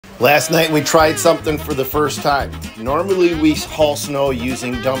Last night we tried something for the first time. Normally we haul snow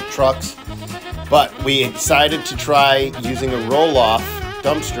using dump trucks, but we decided to try using a roll-off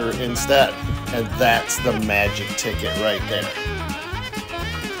dumpster instead. And that's the magic ticket right there.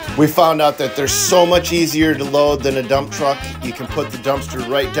 We found out that they're so much easier to load than a dump truck. You can put the dumpster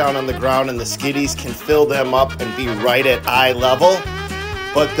right down on the ground and the skiddies can fill them up and be right at eye level.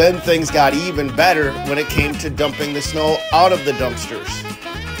 But then things got even better when it came to dumping the snow out of the dumpsters.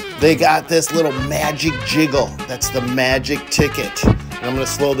 They got this little magic jiggle. That's the magic ticket. And I'm gonna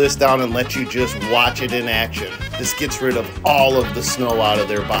slow this down and let you just watch it in action. This gets rid of all of the snow out of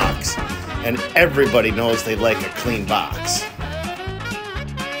their box. And everybody knows they like a clean box.